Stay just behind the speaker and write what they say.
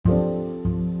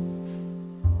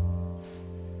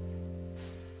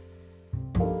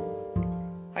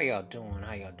y'all doing?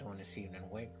 How y'all doing this evening?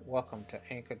 Welcome to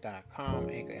Anchor.com,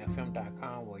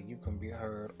 AnchorFM.com, where you can be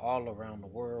heard all around the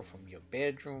world from your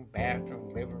bedroom,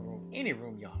 bathroom, living room, any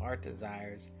room your heart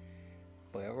desires.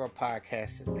 Wherever a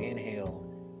podcast is being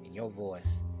held, and your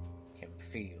voice can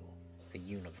feel the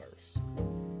universe.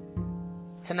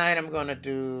 Tonight I'm going to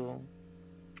do,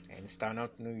 and starting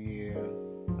out the new year,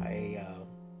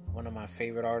 one of my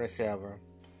favorite artists ever,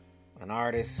 an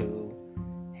artist who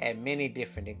had many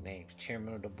different nicknames: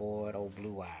 Chairman of the Board, Old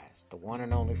Blue Eyes, the one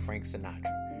and only Frank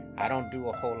Sinatra. I don't do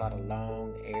a whole lot of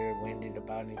long, air-winded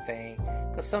about anything,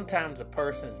 because sometimes a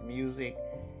person's music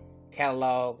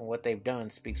catalog and what they've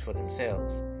done speaks for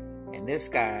themselves. And this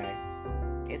guy,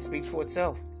 it speaks for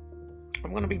itself. I'm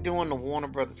going to be doing the Warner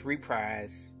Brothers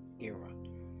Reprise era.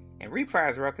 And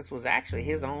Reprise Records was actually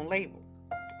his own label.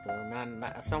 So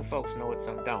some folks know it,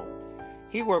 some don't.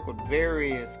 He worked with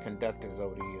various conductors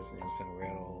over the years: Nelson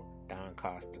Riddle, Don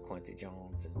Costa, Quincy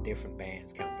Jones, and different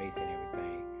bands, Count Basie and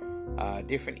everything.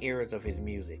 Different eras of his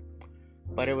music.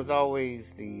 But it was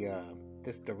always the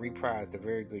Reprise, the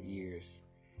very good years.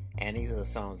 And these are the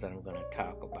songs that I'm going to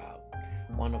talk about.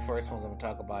 One of the first ones I'm going to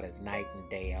talk about is Night and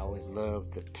Day. I always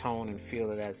loved the tone and feel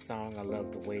of that song. I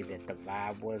loved the way that the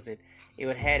vibe was. It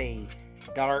had a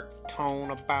dark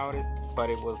tone about it, but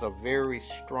it was a very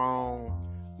strong,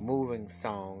 moving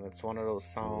song. It's one of those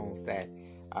songs that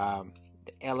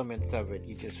the elements of it,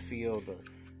 you just feel the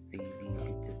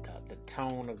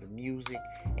tone of the music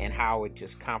and how it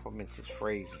just complements his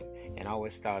phrasing. And I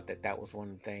always thought that was one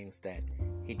of the things that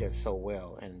he does so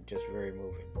well, and just very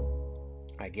moving.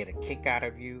 I get a kick out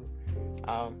of you.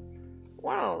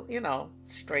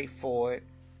 Straightforward,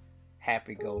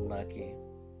 happy-go-lucky,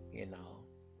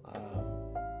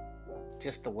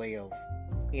 just the way of,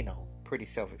 pretty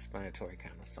self-explanatory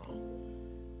kind of song.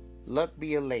 Luck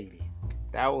Be a Lady.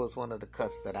 That was one of the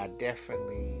cuts that I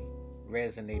definitely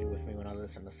resonated with me when I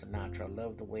listened to Sinatra. I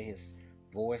loved the way his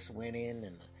voice went in,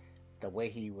 and the way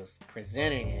he was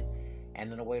presenting it, and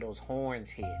then the way those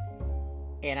horns hit.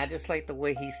 And I just like the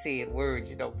way he said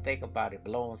words. Think about it,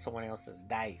 blowing someone else's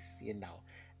dice.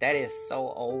 That is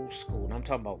so old school. And I'm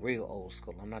talking about real old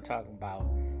school. I'm not talking about,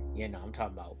 I'm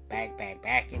talking about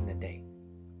back in the day.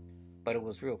 But it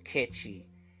was real catchy,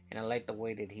 and I like the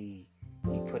way that he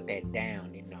put that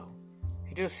down.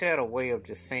 He just had a way of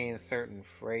just saying certain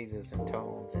phrases and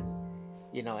tones, and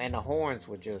and the horns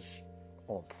were just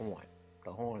on point.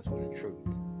 The horns were the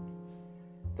truth.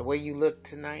 The Way You Look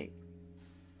Tonight,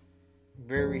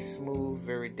 very smooth,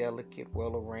 very delicate,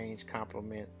 well arranged,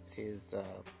 compliments his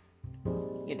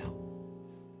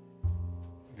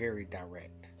very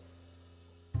direct.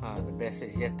 The Best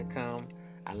Is Yet to Come.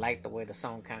 I like the way the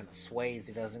song kind of sways.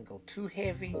 It doesn't go too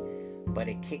heavy, but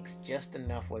it kicks just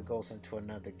enough where it goes into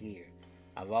another gear.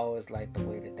 I've always liked the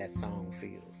way that song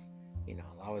feels. I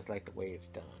always like the way it's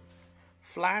done.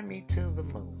 Fly Me to the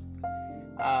Moon.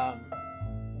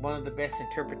 One of the best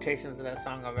interpretations of that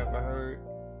song I've ever heard.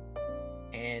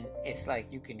 And it's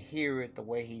like you can hear it, the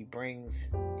way he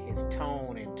brings his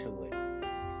tone into it.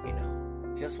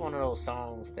 Just one of those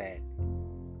songs that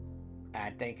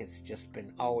I think it's just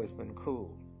always been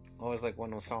cool. Always like one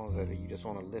of those songs that you just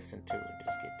want to listen to and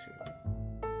just get to.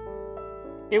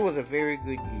 It was a very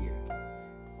good year.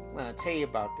 I'm going to tell you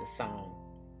about this song.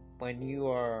 When you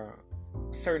are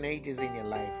certain ages in your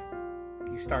life,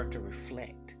 you start to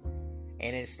reflect.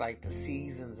 And it's like the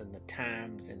seasons and the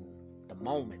times and the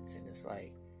moments. And it's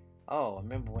like, oh, I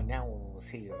remember when that one was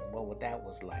here and what that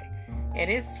was like.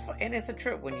 And it's a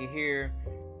trip when you hear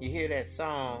that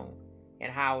song,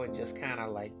 and how it just kind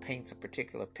of like paints a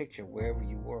particular picture wherever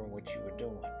you were and what you were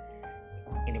doing.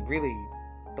 And it really,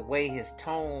 the way his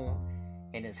tone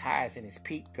and his highs and his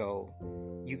peak go,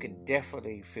 you can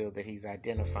definitely feel that he's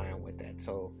identifying with that.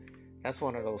 So that's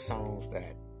one of those songs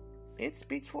that it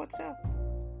speaks for itself.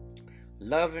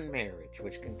 Love and Marriage,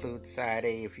 which concludes side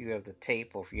A if you have the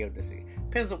tape or if you have the CD.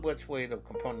 Depends on which way the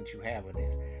component you have of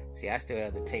this. See, I still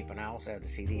have the tape and I also have the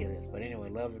CD of this. But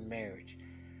anyway, Love and Marriage.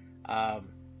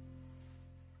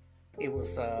 It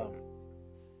was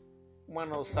one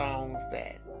of those songs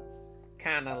that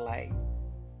kind of like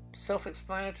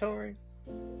self-explanatory.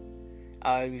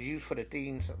 It was used for the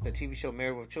TV show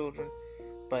Married with Children,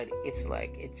 but it's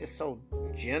like it's just so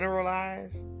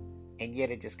generalized, and yet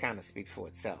it just kind of speaks for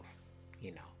itself,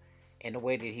 And the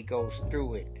way that he goes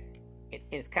through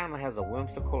it kind of has a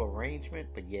whimsical arrangement,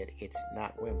 but yet it's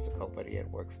not whimsical, but yet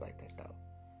it works like that though.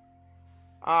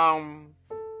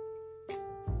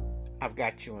 I've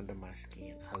Got You Under My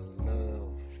Skin. I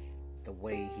love the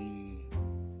way he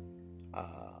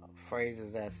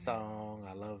phrases that song.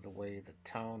 I love the way, the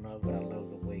tone of it. I love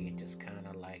the way it just kind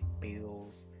of like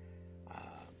builds.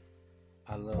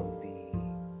 I love the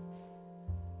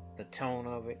tone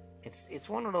of it. It's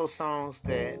one of those songs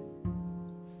that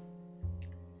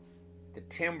the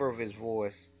timbre of his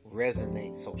voice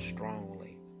resonates so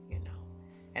strongly, you know.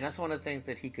 And that's one of the things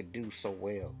that he could do so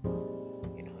well.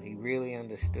 You know, he really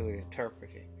understood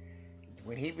interpreting.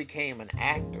 When he became an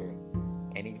actor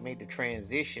and he made the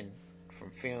transition from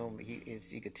film,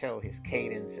 you could tell his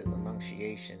cadence, his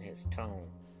enunciation, his tone,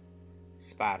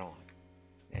 spot on.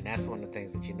 And that's one of the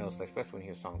things that you notice, especially when you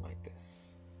hear a song like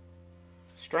this.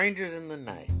 Strangers in the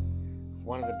Night.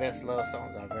 One of the best love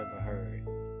songs I've ever heard.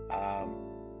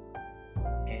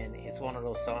 And it's one of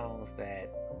those songs that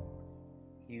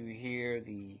you hear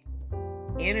the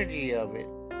energy of it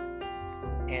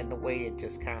and the way it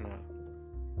just kind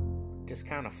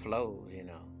of flows, you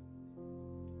know.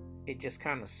 It just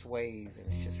kind of sways, and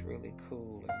it's just really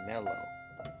cool and mellow.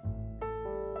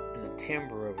 And the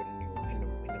timbre of it and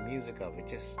the music of it,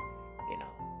 just, you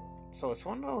know. So it's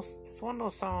one of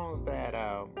those songs that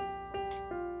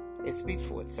it speaks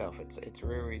for itself. It's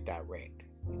very direct,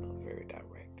 you know, very direct.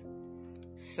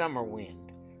 Summer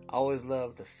Wind. I always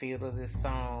love the feel of this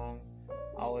song.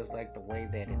 I always like the way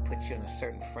that it puts you in a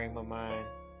certain frame of mind,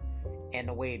 and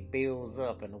the way it builds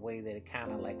up, and the way that it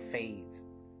kind of like fades.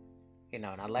 You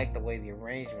know, and I like the way the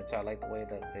arrangements are. I like the way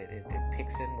that it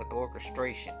picks in with the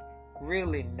orchestration.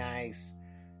 Really nice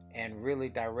and really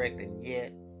direct, and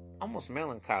yet almost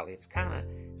melancholy. It's got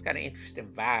an interesting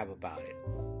vibe about it.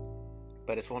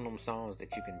 But it's one of them songs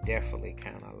that you can definitely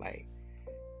kind of like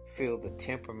feel the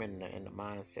temperament and the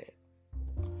mindset.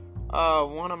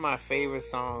 One of my favorite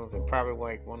songs, and probably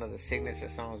like one of the signature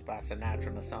songs by Sinatra,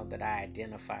 and a song that I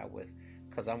identify with,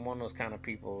 because I'm one of those kind of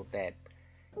people that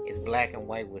is black and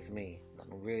white with me. I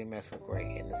don't really mess with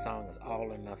gray, and the song is All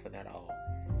or Nothing at All.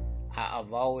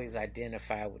 I've always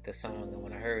identified with the song, and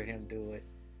when I heard him do it,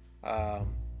 I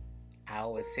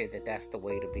always said that that's the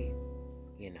way to be.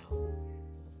 You know,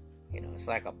 it's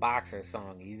like a boxer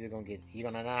song. You're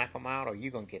gonna knock them out, or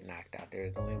you're gonna get knocked out.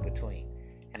 There's no in between.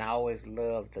 And I always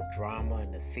loved the drama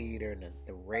and the theater and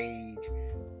the rage,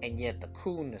 and yet the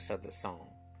coolness of the song.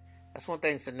 That's one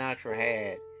thing Sinatra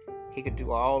had. He could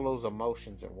do all those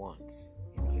emotions at once.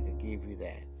 You know, he could give you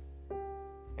that.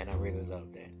 And I really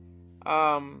love that.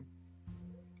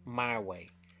 My Way.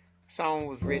 The song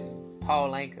was written,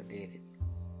 Paul Anka did it.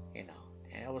 You know,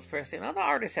 and Elvis Presley and other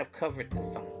artists have covered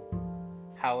this song.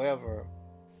 However,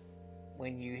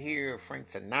 when you hear Frank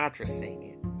Sinatra sing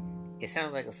it, it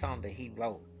sounds like a song that he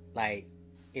wrote. Like,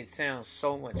 it sounds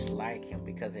so much like him,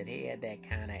 because he had that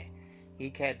kind of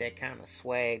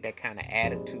swag, that kind of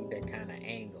attitude, that kind of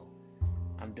angle.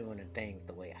 I'm doing the things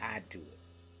the way I do it.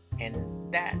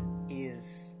 And that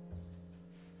is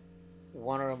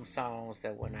one of them songs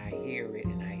that when I hear it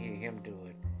and I hear him do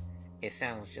it, it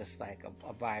sounds just like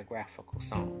a biographical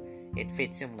song. It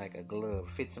fits him like a glove,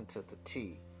 fits him to the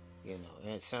T, you know,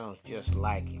 and it sounds just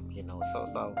like him, you know. So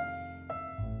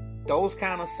those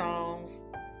kind of songs,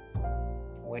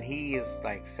 when he is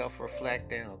like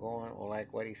self-reflecting or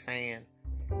like what he's saying,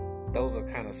 those are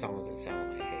kind of songs that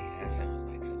sound like, hey, that sounds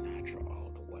like Sinatra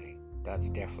all the way. That's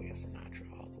definitely a Sinatra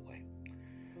all the way.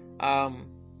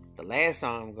 The last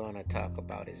song I'm going to talk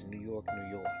about is New York, New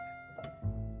York.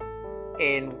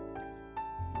 And,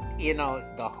 you know,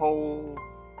 the whole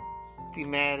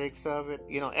thematics of it,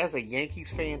 you know, as a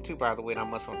Yankees fan too, by the way, and I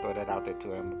must want to throw that out there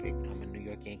too. I'm a New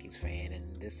York Yankees fan,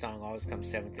 and this song always comes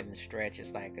seventh in the stretch.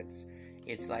 It's like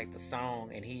the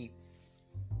song, and he,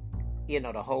 you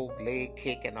know, the whole leg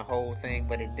kick and the whole thing,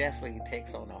 but it definitely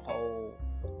takes on a whole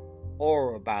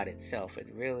aura about itself. It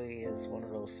really is one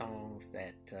of those songs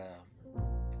that,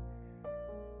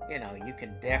 you know, you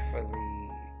can definitely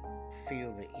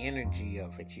feel the energy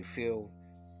of it. You feel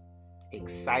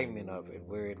excitement of it,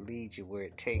 where it leads you, where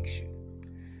it takes you.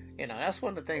 You know, that's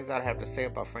one of the things I'd have to say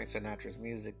about Frank Sinatra's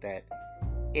music, that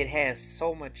it has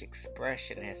so much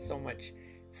expression, it has so much,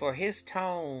 for his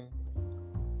tone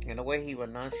and the way he would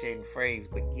enunciate and phrase,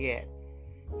 but yet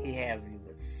he have you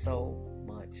with so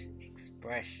much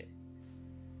expression.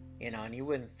 You know, and you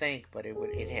wouldn't think, but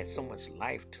it had so much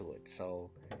life to it.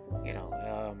 So, you know,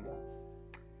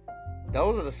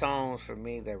 those are the songs for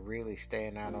me that really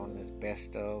stand out on this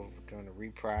best of during the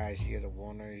reprise year, the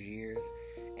Warner's years.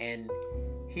 And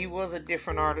he was a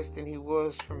different artist than he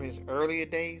was from his earlier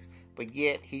days, but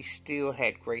yet he still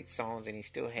had great songs, and he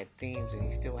still had themes, and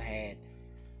he still had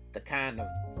the kind of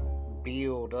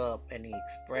build up and the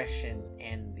expression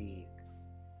and the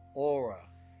aura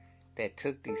that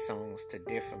took these songs to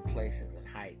different places and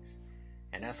heights.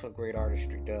 And that's what great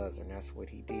artistry does, and that's what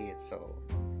he did. So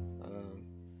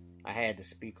I had to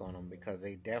speak on them because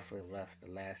they definitely left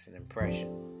a lasting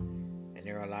impression. and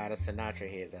there are a lot of Sinatra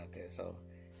heads out there. So,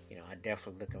 I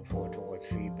definitely looking forward towards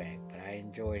feedback. But I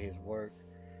enjoy his work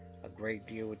a great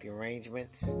deal with the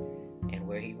arrangements and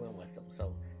where he went with them.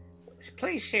 So,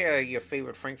 please share your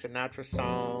favorite Frank Sinatra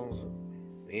songs,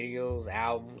 videos,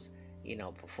 albums,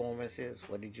 performances.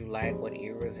 What did you like? What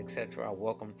eras, etc. I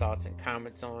welcome thoughts and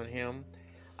comments on him.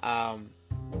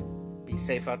 Be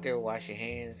safe out there. Wash your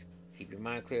hands. Keep your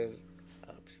mind clear.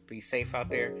 Be safe out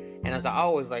there. And as I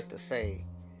always like to say,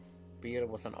 be it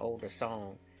with an older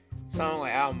song or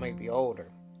album may be older.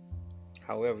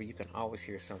 However, you can always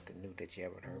hear something new that you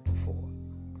haven't heard before.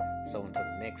 So until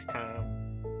the next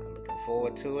time, I'm looking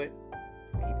forward to it.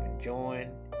 Keep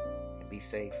enjoying and be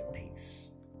safe and peace.